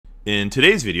In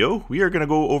today's video, we are going to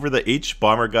go over the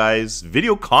hbomberguy's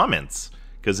video comments,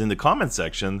 because in the comments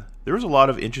section, there was a lot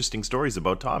of interesting stories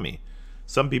about Tommy.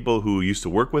 Some people who used to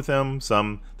work with him,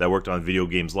 some that worked on Video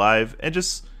Games Live, and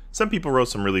just some people wrote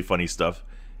some really funny stuff.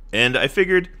 And I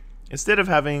figured, instead of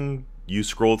having you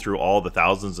scroll through all the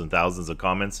thousands and thousands of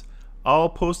comments, I'll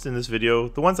post in this video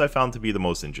the ones I found to be the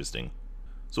most interesting.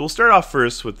 So we'll start off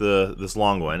first with this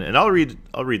long one, and I'll read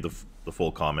the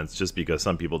full comments just because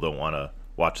some people don't want to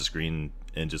watch the screen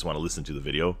and just want to listen to the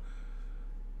video.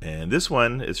 And this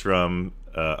one is from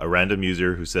a random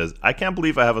user who says, "I can't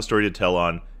believe I have a story to tell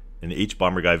on an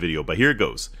hbomberguy video, but here it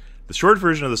goes. The short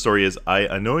version of the story is I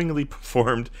unknowingly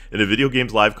performed in a Video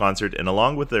Games Live concert, and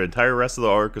along with the entire rest of the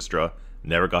orchestra,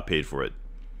 never got paid for it.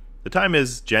 The time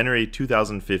is January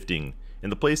 2015,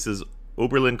 and the place is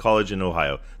Oberlin College in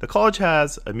Ohio. The college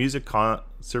has a music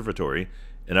conservatory,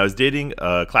 and I was dating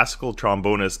a classical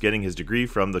trombonist getting his degree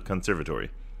from the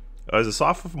conservatory. I was a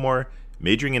sophomore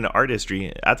majoring in art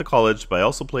history at the college, but I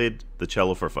also played the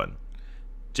cello for fun.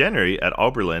 January at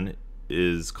Oberlin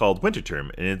is called winter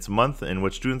term, and it's a month in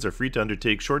which students are free to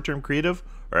undertake short-term creative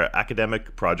or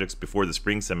academic projects before the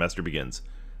spring semester begins.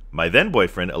 My then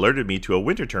boyfriend alerted me to a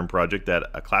winter term project that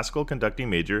a classical conducting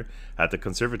major at the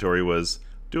conservatory was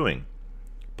doing,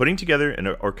 putting together an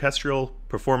orchestral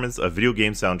performance of video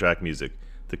game soundtrack music.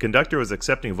 The conductor was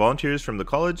accepting volunteers from the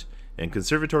college and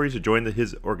conservatory to join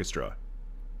his orchestra.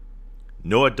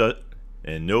 No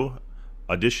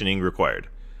auditioning required.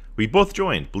 We both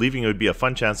joined, believing it would be a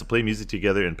fun chance to play music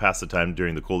together and pass the time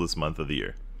during the coldest month of the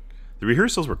year. The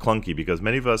rehearsals were clunky because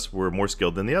many of us were more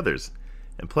skilled than the others,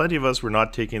 and plenty of us were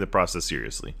not taking the process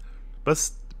seriously.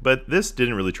 But this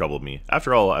didn't really trouble me.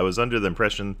 After all, I was under the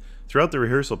impression throughout the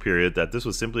rehearsal period that this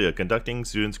was simply a conducting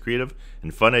student's creative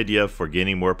and fun idea for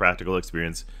gaining more practical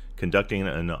experience conducting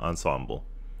an ensemble.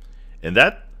 And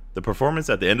that the performance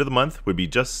at the end of the month would be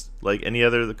just like any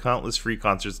other of the countless free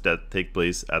concerts that take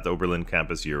place at the Oberlin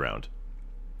campus year-round.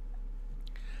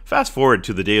 Fast forward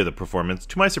to the day of the performance.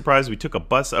 To my surprise, we took a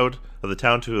bus out of the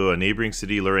town to a neighboring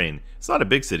city, Lorraine. It's not a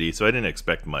big city, so I didn't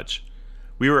expect much.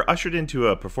 We were ushered into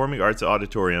a performing arts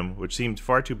auditorium, which seemed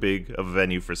far too big of a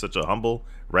venue for such a humble,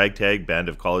 ragtag band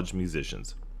of college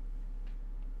musicians.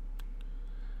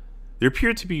 There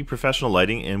appeared to be professional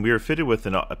lighting, and we were fitted with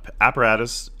an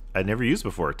apparatus I'd never used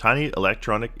before, tiny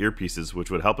electronic earpieces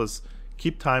which would help us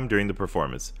keep time during the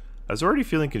performance. I was already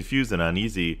feeling confused and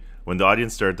uneasy when the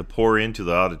audience started to pour into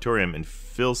the auditorium and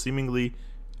fill seemingly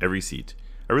every seat.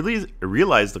 I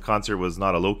realized the concert was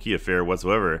not a low-key affair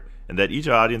whatsoever, and that each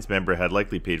audience member had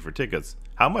likely paid for tickets.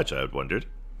 How much, I had wondered.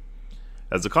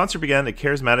 As the concert began, a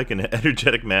charismatic and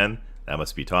energetic man, that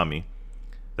must be Tommy,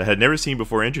 that I had never seen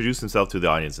before, introduced himself to the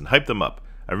audience and hyped them up.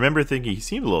 I remember thinking he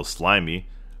seemed a little slimy,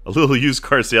 a little used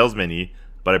car salesman-y,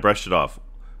 but I brushed it off.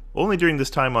 Only during this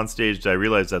time on stage did I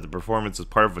realize that the performance was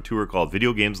part of a tour called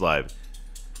Video Games Live,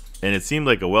 and it seemed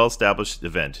like a well-established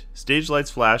event. Stage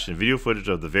lights flashed and video footage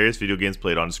of the various video games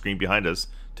played on a screen behind us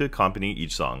to accompany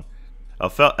each song. I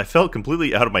felt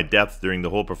completely out of my depth during the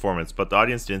whole performance, but the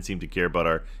audience didn't seem to care about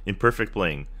our imperfect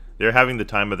playing. They were having the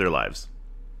time of their lives.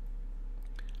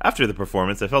 After the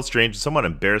performance, I felt strange and somewhat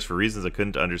embarrassed for reasons I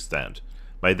couldn't understand.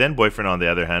 My then boyfriend, on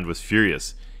the other hand, was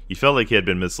furious. He felt like he had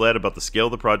been misled about the scale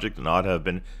of the project and ought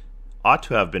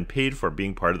to have been paid for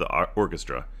being part of the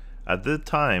orchestra. At the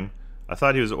time, I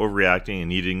thought he was overreacting and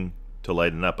needing to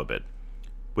lighten up a bit.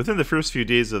 Within the first few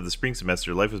days of the spring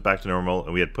semester, life was back to normal,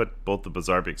 and we had put both the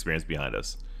bizarre experience behind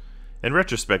us. In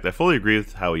retrospect, I fully agree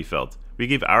with how he felt. We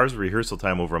gave hours of rehearsal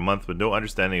time over a month with no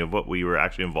understanding of what we were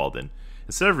actually involved in.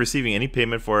 Instead of receiving any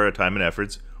payment for our time and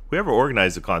efforts, whoever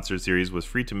organized the concert series was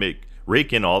free to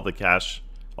rake in all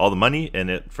the money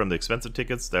from the expensive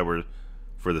tickets that were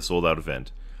for the sold-out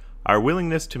event. Our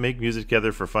willingness to make music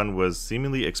together for fun was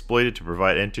seemingly exploited to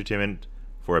provide entertainment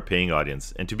for a paying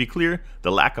audience. And to be clear,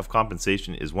 the lack of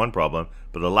compensation is one problem,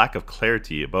 but the lack of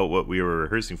clarity about what we were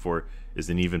rehearsing for is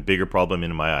an even bigger problem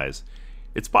in my eyes.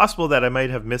 It's possible that I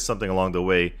might have missed something along the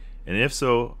way, and if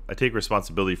so, I take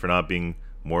responsibility for not being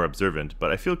more observant,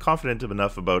 but I feel confident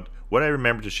enough about what I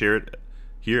remember to share it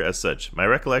here as such, my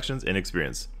recollections and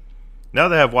experience. Now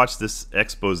that I have watched this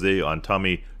expose on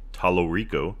Tommy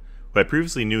Tallarico, who I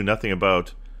previously knew nothing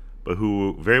about, but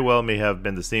who very well may have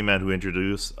been the same man who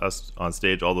introduced us on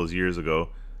stage all those years ago,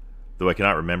 though I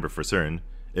cannot remember for certain,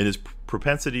 in his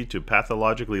propensity to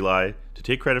pathologically lie, to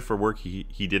take credit for work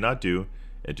he did not do,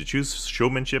 and to choose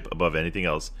showmanship above anything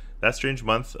else, that strange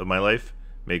month of my life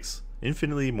makes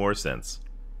infinitely more sense.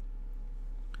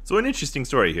 So an interesting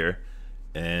story here,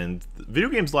 and Video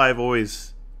Games Live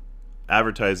always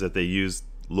advertised that they used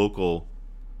local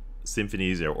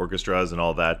symphonies or orchestras and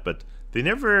all that, but They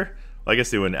never, well, I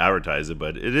guess they wouldn't advertise it,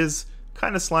 but it is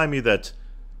kind of slimy that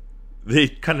they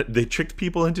tricked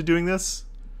people into doing this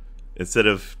instead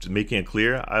of making it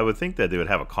clear. I would think that they would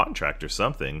have a contract or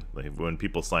something, like when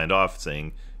people signed off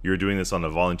saying you're doing this on a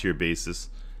volunteer basis,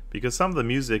 because some of the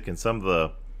music and some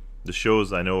of the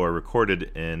shows I know are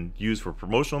recorded and used for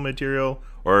promotional material,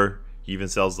 or he even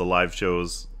sells the live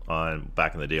shows on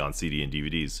back in the day on CD and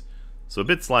DVDs. So a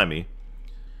bit slimy.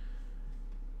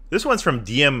 This one's from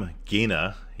DM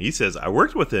Gaina. He says, I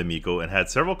worked with the Amico and had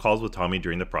several calls with Tommy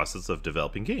during the process of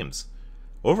developing games.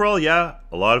 Overall, yeah,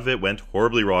 a lot of it went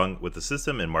horribly wrong with the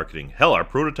system and marketing. Hell, our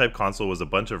prototype console was a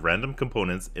bunch of random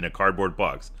components in a cardboard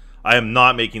box. I am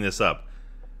not making this up.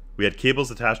 We had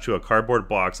cables attached to a cardboard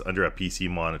box under a PC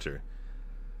monitor.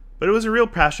 But it was a real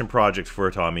passion project for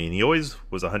Tommy, and he always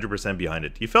was 100% behind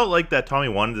it. He felt like that Tommy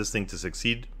wanted this thing to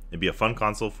succeed and be a fun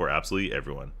console for absolutely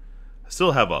everyone. I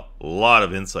still have a lot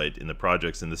of insight in the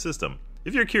projects in the system.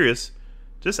 If you're curious,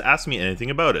 just ask me anything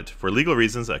about it. For legal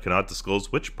reasons, I cannot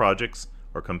disclose which projects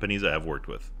or companies I have worked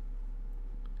with.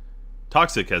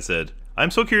 Toxic has said,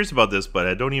 I'm so curious about this, but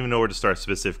I don't even know where to start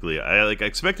specifically. I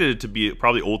expected it to be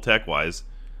probably old tech-wise.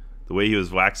 The way he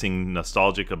was waxing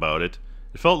nostalgic about it,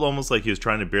 it felt almost like he was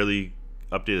trying to barely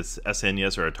update a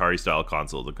SNES or Atari-style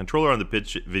console. The controller on the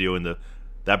pitch video in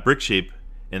that brick shape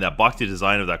and that boxy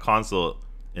design of that console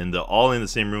and the all in the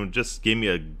same room just gave me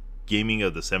a gaming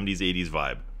of the 70s, 80s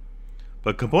vibe.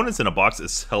 But components in a box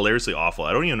is hilariously awful.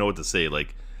 I don't even know what to say.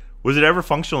 Like, was it ever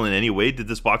functional in any way? Did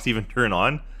this box even turn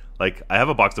on? Like, I have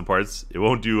a box of parts. It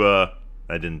won't do, I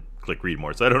didn't click read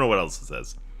more, so I don't know what else it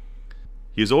says.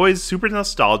 He was always super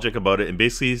nostalgic about it and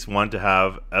basically wanted to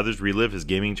have others relive his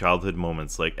gaming childhood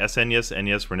moments. Like SNES,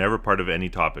 NES were never part of any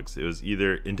topics. It was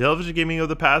either Intellivision gaming of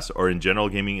the past or in general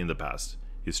gaming in the past.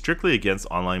 He was strictly against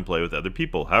online play with other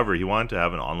people. However, he wanted to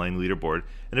have an online leaderboard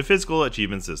and a physical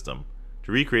achievement system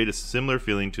to recreate a similar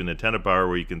feeling to Nintendo Power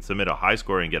where you can submit a high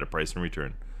score and get a prize in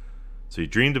return. So he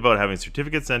dreamed about having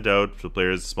certificates sent out to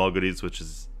players, small goodies, which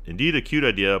is indeed a cute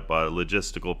idea, but a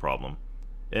logistical problem.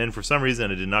 And for some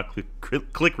reason, I did not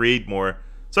click read more,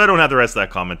 so I don't have the rest of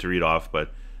that comment to read off,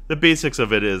 but the basics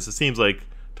of it is, it seems like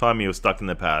Tommy was stuck in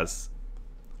the past.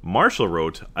 Marshall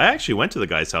wrote, I actually went to the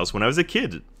guy's house when I was a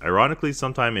kid, ironically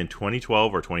sometime in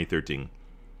 2012 or 2013,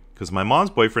 because my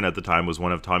mom's boyfriend at the time was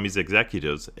one of Tommy's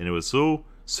executives, and it was so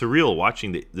surreal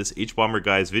watching this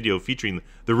hbomberguy's video featuring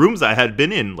the rooms I had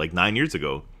been in like 9 years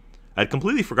ago. I'd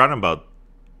completely forgotten about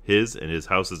his and his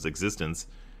house's existence,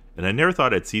 and I never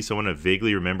thought I'd see someone I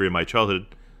vaguely remember in my childhood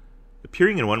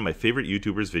appearing in one of my favorite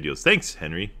YouTubers' videos. Thanks,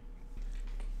 Henry.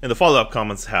 And the follow-up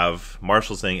comments have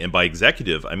Marshall saying, and by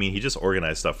executive, I mean he just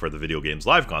organized stuff for the Video Games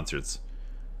Live concerts.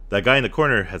 That guy in the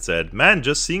corner had said, man,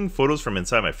 just seeing photos from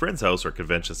inside my friend's house or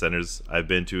convention centers I've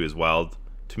been to is wild.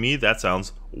 To me, that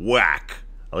sounds whack.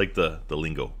 I like the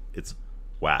lingo. It's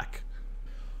whack.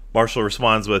 Marshall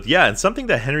responds with, yeah, and something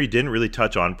that Henry didn't really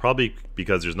touch on, probably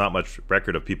because there's not much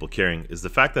record of people caring, is the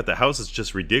fact that the house is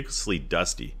just ridiculously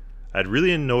dusty. I had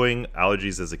really annoying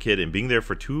allergies as a kid, and being there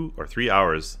for 2 or 3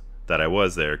 hours that I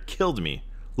was there killed me.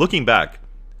 Looking back,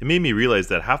 it made me realize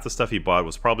that half the stuff he bought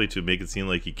was probably to make it seem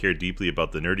like he cared deeply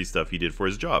about the nerdy stuff he did for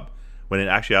his job, when in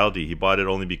actuality he bought it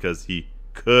only because he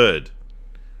could.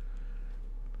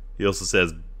 He also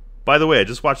says, by the way, I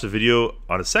just watched the video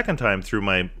on a second time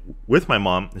with my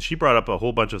mom, and she brought up a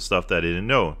whole bunch of stuff that I didn't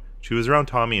know. She was around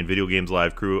Tommy and Video Games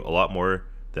Live crew a lot more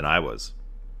than I was.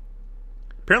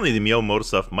 Apparently the Miyamoto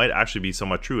stuff might actually be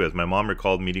somewhat true, as my mom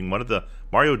recalled meeting one of the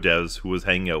Mario devs who was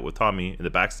hanging out with Tommy in the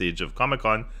backstage of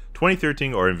Comic-Con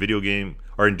 2013 or in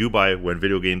Dubai when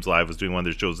Video Games Live was doing one of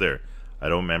their shows there. I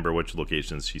don't remember which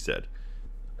locations she said.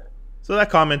 So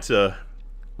that comment, we'll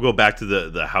go back to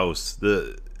the house.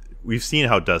 We've seen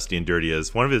how dusty and dirty it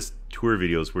is. One of his tour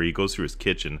videos where he goes through his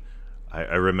kitchen,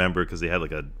 I remember because they had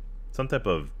like some type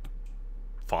of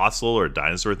fossil or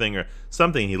dinosaur thing or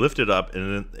something. He lifted up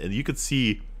and you could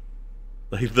see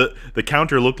like the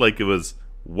counter looked like it was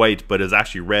white, but it was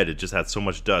actually red. It just had so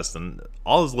much dust and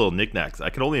all his little knickknacks. I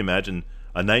can only imagine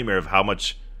a nightmare of how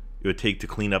much it would take to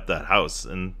clean up that house.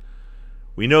 And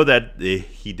we know that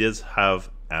he does have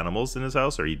animals in his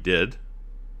house, or he did.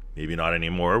 Maybe not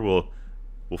anymore.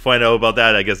 We'll find out about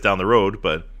that, I guess, down the road,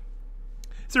 but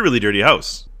it's a really dirty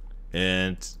house.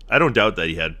 And I don't doubt that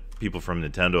he had people from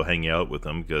Nintendo hanging out with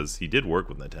him, because he did work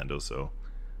with Nintendo, so.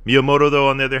 Miyamoto, though,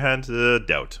 on the other hand,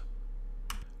 doubt.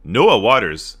 Noah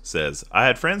Waters says, I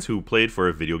had friends who played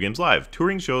for Video Games Live.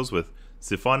 Touring shows with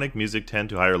symphonic music tend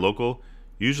to hire local,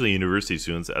 usually university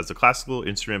students, as the classical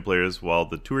instrument players, while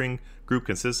the touring group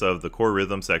consists of the core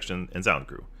rhythm section and sound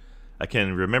crew. I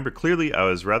can remember clearly I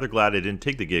was rather glad I didn't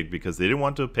take the gig because they didn't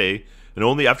want to pay, and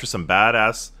only after some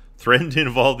badass threatened to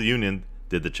involve the union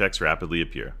did the checks rapidly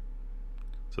appear.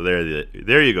 So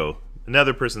there you go.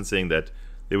 Another person saying that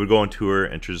they would go on tour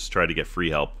and just try to get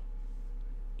free help.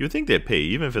 You would think they'd pay,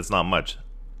 even if it's not much.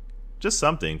 Just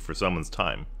something for someone's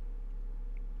time.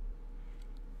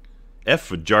 F.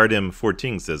 Jardim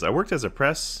 14 says, I worked as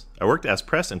press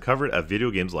and covered a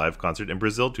Video Games Live concert in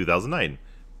Brazil 2009.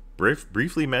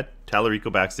 Briefly met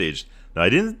Tallarico backstage. Now, I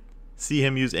didn't see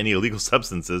him use any illegal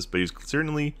substances, but he was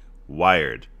certainly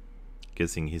wired.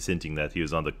 Guessing he's hinting that he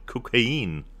was on the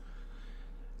cocaine.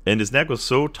 And his neck was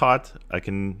so taut, I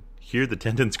can hear the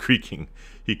tendons creaking.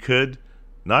 He could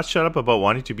not shut up about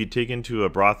wanting to be taken to a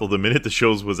brothel the minute the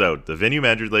shows was out. The venue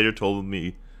manager later told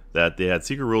me that they had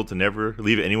secret rule to never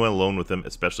leave anyone alone with them,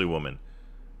 especially women.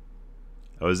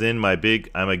 I was in my big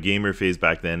I'm a gamer phase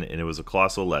back then, and it was a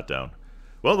colossal letdown.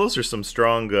 Well, those are some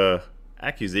strong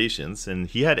accusations, and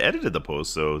he had edited the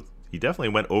post, so he definitely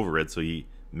went over it, so he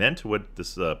meant what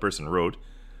this person wrote.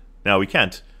 Now, we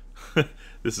can't.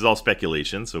 This is all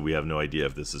speculation, so we have no idea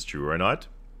if this is true or not.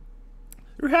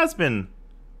 There has been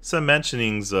some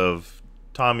mentionings of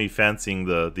Tommy fancying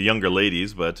the younger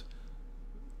ladies, but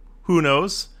who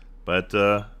knows? But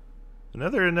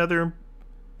another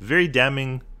very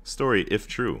damning story, if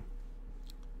true.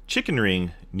 Chicken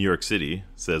Ring, New York City,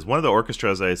 says, one of the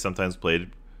orchestras I sometimes played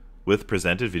with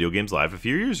presented Video Games Live a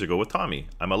few years ago with Tommy.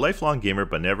 I'm a lifelong gamer,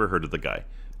 but never heard of the guy.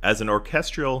 As an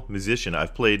orchestral musician,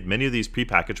 I've played many of these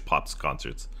prepackaged pops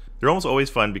concerts. They're almost always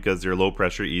fun because they're low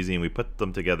pressure, easy, and we put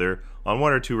them together on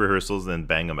 1 or 2 rehearsals and then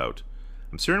bang them out.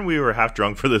 I'm certain we were half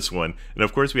drunk for this one, and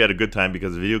of course we had a good time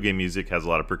because video game music has a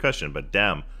lot of percussion, but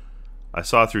damn, I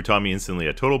saw through Tommy instantly,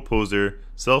 a total poser,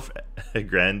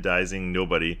 self-aggrandizing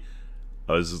nobody.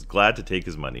 I was glad to take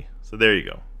his money. So there you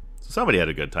go. So somebody had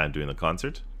a good time doing the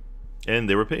concert, and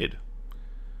they were paid.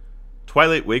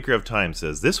 Twilight Waker of Time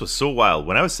says, this was so wild.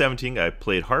 When I was 17, I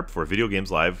played harp for Video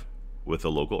Games Live with a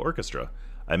local orchestra.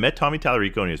 I met Tommy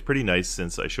Tallarico, and he was pretty nice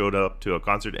since I showed up to a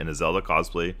concert in a Zelda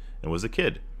cosplay and was a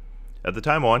kid. At the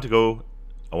time, I wanted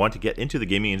to get into the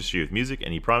gaming industry with music,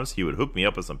 and he promised he would hook me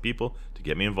up with some people to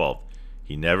get me involved.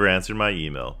 He never answered my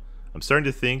email. I'm starting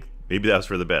to think maybe that was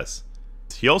for the best.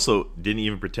 He also didn't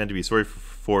even pretend to be sorry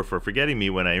for forgetting me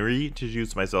when I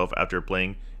reintroduced myself after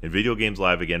playing in Video Games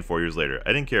Live again 4 years later.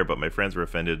 I didn't care, but my friends were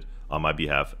offended on my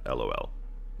behalf, lol.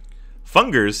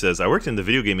 Fungers says, I worked in the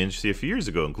video game industry a few years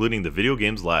ago, including the Video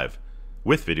Games Live.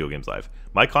 With Video Games Live.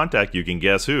 My contact, you can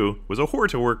guess who, was a whore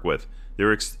to work with. They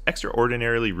were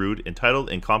extraordinarily rude, entitled,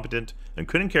 incompetent, and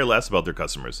couldn't care less about their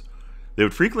customers. They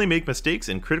would frequently make mistakes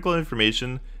in critical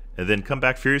information and then come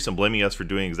back furious and blaming us for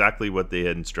doing exactly what they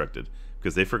had instructed,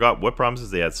 because they forgot what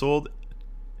promises they had sold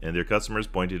and their customers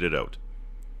pointed it out.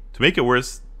 To make it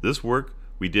worse, this work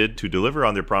we did to deliver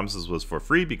on their promises was for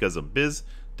free because a biz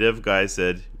dev guy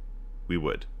said we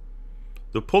would.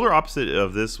 The polar opposite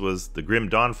of this was the Grim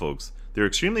Dawn folks. They were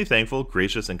extremely thankful,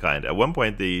 gracious, and kind. At one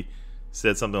point they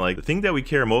said something like, the thing that we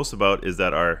care most about is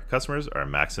that our customers are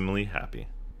maximally happy.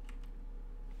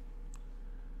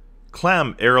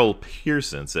 Clam Errol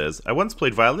Pearson says, I once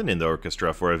played violin in the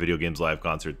orchestra for a Video Games Live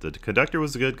concert. The conductor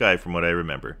was a good guy from what I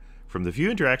remember. From the few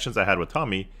interactions I had with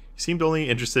Tommy, he seemed only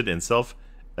interested in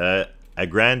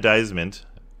self-aggrandizement,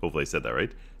 hopefully I said that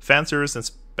right, fan service and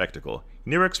spectacle.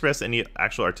 He never expressed any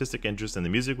actual artistic interest in the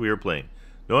music we were playing.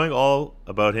 Knowing all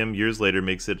about him years later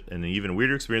makes it an even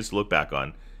weirder experience to look back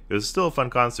on. It was still a fun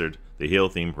concert. The Halo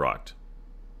theme rocked.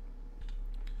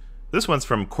 This one's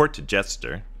from Court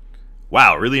Jester.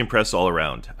 Wow, really impressed all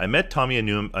around. I met Tommy a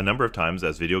number of times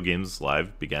as Video Games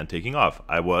Live began taking off.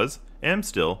 I was, and am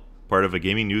still, part of a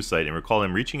gaming news site and recall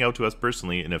him reaching out to us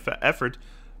personally in an effort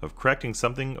of correcting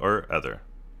something or other.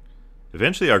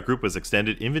 Eventually our group was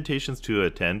extended invitations to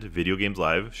attend Video Games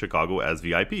Live Chicago as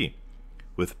VIP,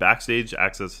 with backstage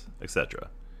access, etc.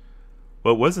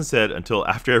 What wasn't said until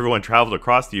after everyone traveled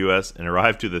across the US and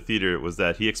arrived to the theater was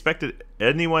that he expected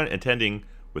anyone attending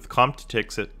with comped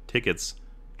tickets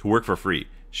to work for free,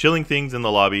 shilling things in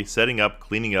the lobby, setting up,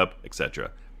 cleaning up, etc.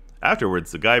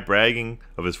 Afterwards, the guy bragging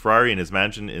of his Ferrari and his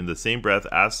mansion in the same breath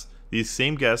asks these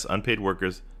same guests, unpaid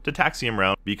workers, to taxi him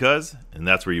around because, and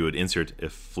that's where you would insert a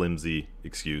flimsy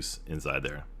excuse inside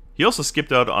there. He also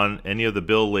skipped out on any of the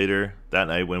bill later that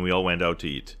night when we all went out to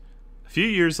eat. A few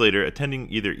years later,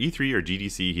 attending either E3 or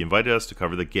GDC, he invited us to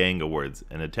cover the Gang Awards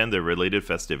and attend the related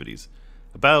festivities.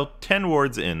 About 10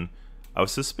 awards in, I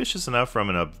was suspicious enough from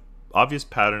an obvious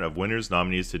pattern of winners'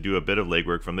 nominees to do a bit of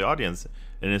legwork from the audience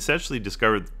and essentially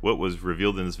discovered what was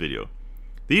revealed in this video.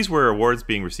 These were awards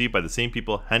being received by the same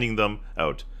people handing them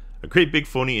out. A great big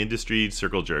phony industry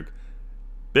circle jerk.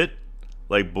 Bit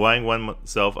like buying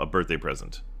oneself a birthday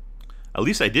present. At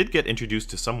least I did get introduced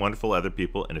to some wonderful other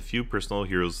people and a few personal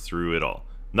heroes through it all.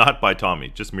 Not by Tommy,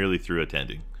 just merely through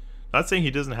attending. Not saying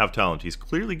he doesn't have talent, he's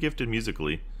clearly gifted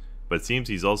musically, but it seems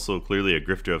he's also clearly a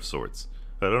grifter of sorts.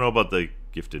 I don't know about the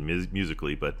gifted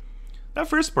musically, but that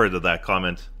first part of that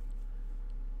comment,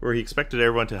 where he expected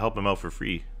everyone to help him out for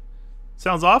free,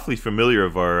 sounds awfully familiar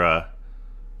of our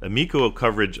Amico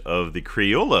coverage of the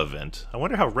Crayola event. I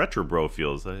wonder how Retro Bro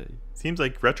feels. It seems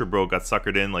like Retro Bro got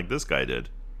suckered in like this guy did.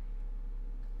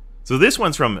 So this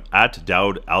one's from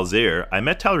 @DowdAlzair. I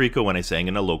met Tallarico when I sang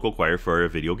in a local choir for a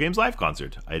video games live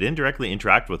concert. I didn't directly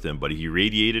interact with him, but he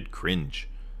radiated cringe.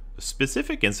 A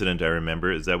specific incident I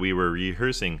remember is that we were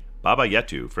rehearsing Baba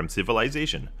Yetu from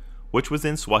Civilization, which was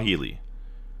in Swahili.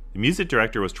 The music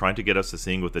director was trying to get us to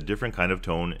sing with a different kind of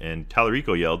tone, and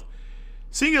Tallarico yelled,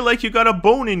 "Sing it like you got a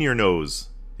bone in your nose!"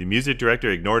 The music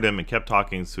director ignored him and kept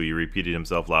talking, so he repeated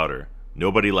himself louder.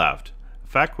 Nobody laughed, a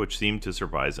fact which seemed to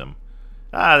surprise him.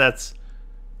 That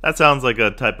sounds like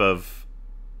a type of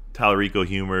Tallarico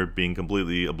humor, being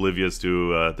completely oblivious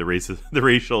to the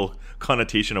racial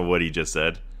connotation of what he just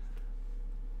said.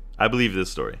 I believe this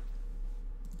story.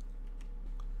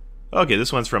 Okay,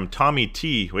 this one's from Tommy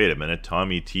T. Wait a minute,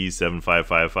 Tommy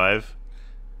T7555.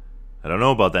 I don't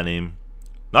know about that name.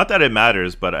 Not that it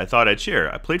matters, but I thought I'd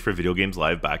share. I played for Video Games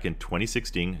Live back in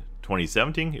 2016,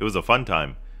 2017. It was a fun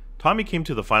time. Tommy came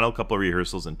to the final couple of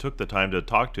rehearsals and took the time to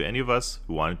talk to any of us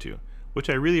who wanted to, which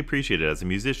I really appreciated as a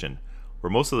musician, where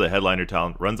most of the headliner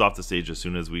talent runs off the stage as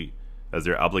soon as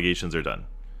their obligations are done.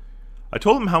 I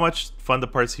told him how much fun the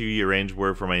parts he arranged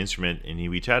were for my instrument, and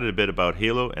we chatted a bit about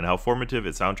Halo and how formative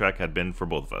its soundtrack had been for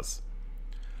both of us.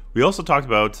 We also talked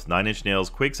about Nine Inch Nails'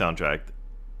 Quake soundtrack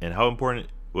and how important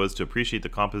it was to appreciate the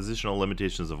compositional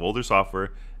limitations of older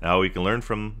software and how we can learn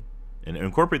from and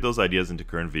incorporate those ideas into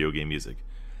current video game music.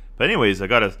 But anyways, I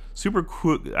got super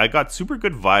good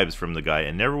vibes from the guy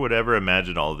and never would ever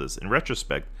imagine all of this. In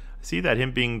retrospect, I see that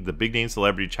him being the big name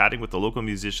celebrity chatting with the local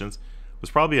musicians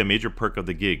was probably a major perk of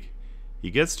the gig.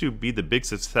 He gets to be the big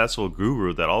successful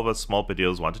guru that all of us small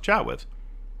potatoes want to chat with.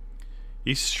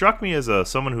 He struck me as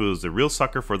someone who is a real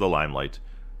sucker for the limelight.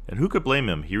 And who could blame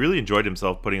him? He really enjoyed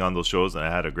himself putting on those shows and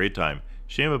I had a great time.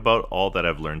 Shame about all that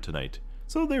I've learned tonight.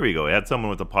 So there we go. I had someone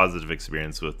with a positive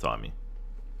experience with Tommy.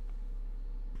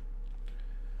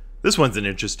 This one's an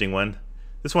interesting one.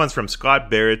 This one's from Scott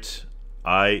Barrett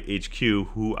IHQ,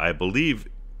 who I believe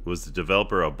was the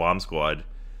developer of Bomb Squad.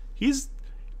 He's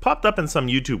popped up in some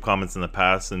YouTube comments in the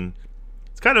past, and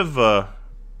it's kind of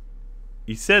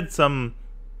he said some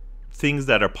things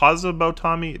that are positive about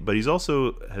Tommy, but he's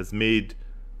also has made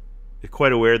it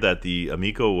quite aware that the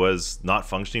Amico was not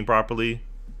functioning properly,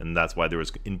 and that's why there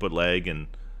was input lag and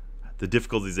the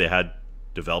difficulties they had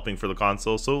developing for the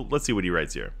console. So let's see what he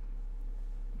writes here.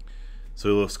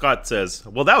 So Scott says,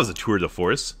 well, that was a tour de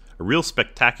force, a real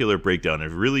spectacular breakdown, a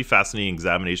really fascinating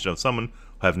examination of someone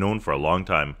who I've known for a long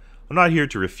time. I'm not here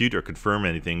to refute or confirm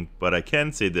anything, but I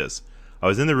can say this. I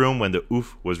was in the room when the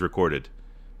OOF was recorded.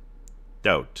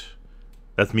 Doubt.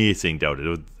 That's me saying doubt.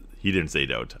 He didn't say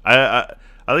doubt. I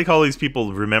like how all these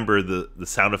people remember the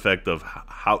sound effect of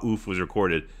how OOF was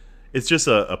recorded. It's just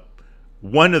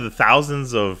one of the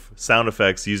thousands of sound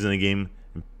effects used in the game.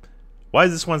 Why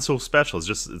is this one so special?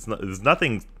 There's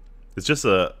nothing. It's just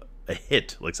a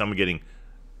hit, like someone getting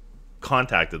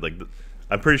contacted. Like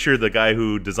I'm pretty sure the guy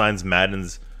who designs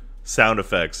Madden's sound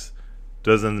effects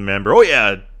doesn't remember. Oh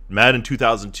yeah, Madden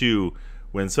 2002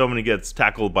 when somebody gets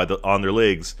tackled on their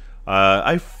legs.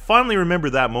 I fondly remember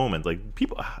that moment. Like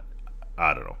people,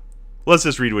 I don't know. Let's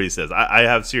just read what he says. I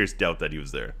have serious doubt that he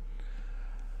was there.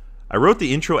 I wrote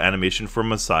the intro animation for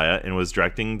Messiah and was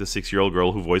directing the 6-year-old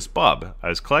girl who voiced Bob. I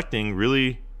was collecting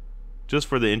really just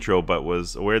for the intro, but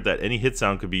was aware that any hit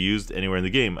sound could be used anywhere in the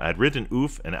game. I had written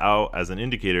oof and ow as an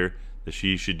indicator that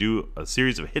she should do a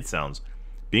series of hit sounds.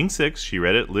 Being 6, she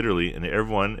read it literally, and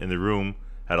everyone in the room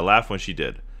had a laugh when she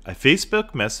did. I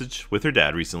Facebook messaged with her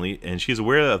dad recently, and she's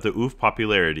aware of the oof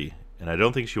popularity, and I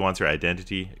don't think she wants her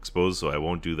identity exposed, so I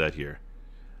won't do that here.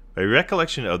 My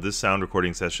recollection of this sound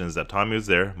recording session is that Tommy was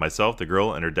there, myself, the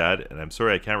girl, and her dad, and I'm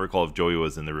sorry I can't recall if Joey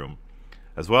was in the room.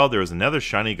 As well, there was another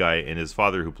shiny guy and his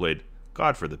father who played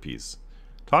God for the piece.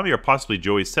 Tommy or possibly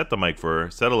Joey set the mic for her,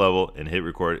 set a level, and hit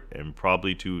record, and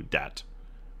probably to dat.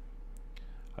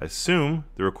 I assume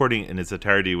the recording in its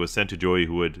entirety was sent to Joey,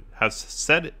 who would have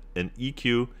set an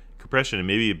EQ, compression, and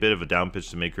maybe a bit of a down pitch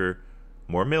to make her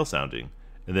more male sounding,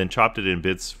 and then chopped it in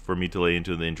bits for me to lay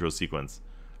into the intro sequence.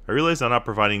 I realize I'm not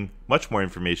providing much more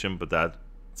information, but that's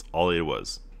all it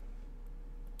was.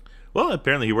 Well,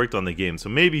 apparently he worked on the game, so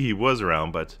maybe he was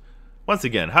around, but once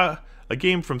again, a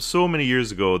game from so many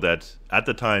years ago that at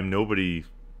the time nobody,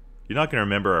 you're not going to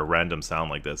remember a random sound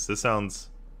like this. This sounds,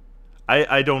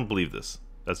 I don't believe this.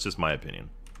 That's just my opinion.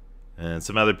 And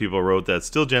some other people wrote that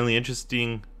still generally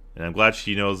interesting, and I'm glad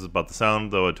she knows about the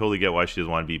sound, though I totally get why she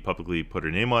doesn't want to be publicly put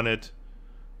her name on it.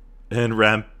 And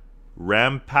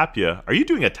Rampapia, are you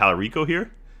doing a Tallarico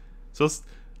here? So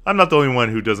I'm not the only one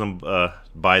who doesn't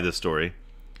buy this story.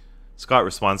 Scott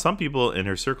responds, some people in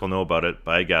her circle know about it,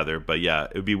 I gather, but yeah,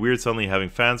 it would be weird suddenly having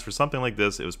fans for something like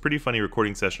this. It was a pretty funny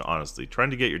recording session, honestly. Trying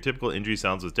to get your typical injury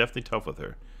sounds was definitely tough with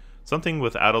her. Something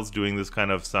with adults doing this kind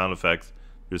of sound effect,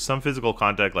 there's some physical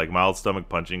contact like mild stomach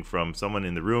punching from someone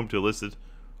in the room to elicit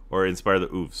or inspire the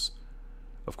oofs.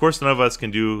 Of course, none of us can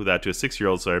do that to a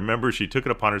 6-year-old, so I remember she took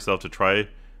it upon herself to try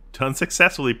to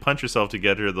unsuccessfully punch herself to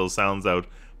get her those sounds out,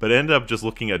 but ended up just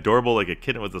looking adorable like a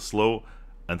kitten with a slow,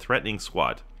 unthreatening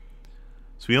squat.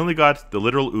 So we only got the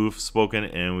literal oof spoken,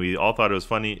 and we all thought it was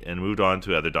funny and moved on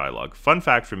to other dialogue. Fun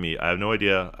fact for me, I have no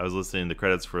idea I was listening to the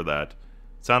credits for that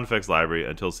sound effects library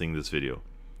until seeing this video.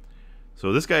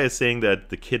 So this guy is saying that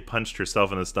the kid punched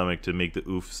herself in the stomach to make the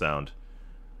oof sound.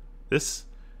 This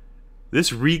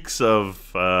reeks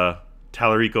of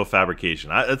Tallarico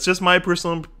fabrication. It's just my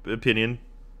personal opinion.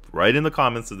 Write in the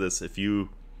comments of this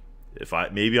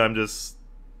maybe I'm just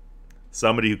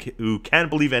somebody who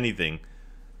can't believe anything.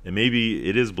 And maybe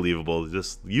it is believable.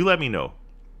 Just you let me know.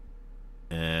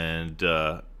 And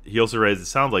he also writes, it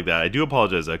sounds like that. I do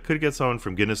apologize. I could get someone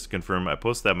from Guinness to confirm. I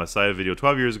posted that Messiah video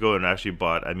 12 years ago and actually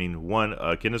won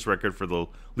a Guinness record for the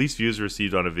least views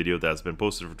received on a video that's been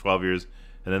posted for 12 years.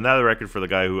 And another record for the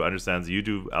guy who understands the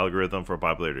YouTube algorithm for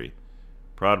popularity.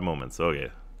 Proud moments.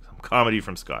 Okay. Some comedy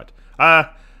from Scott. Yeah,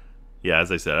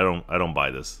 as I said, I don't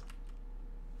buy this.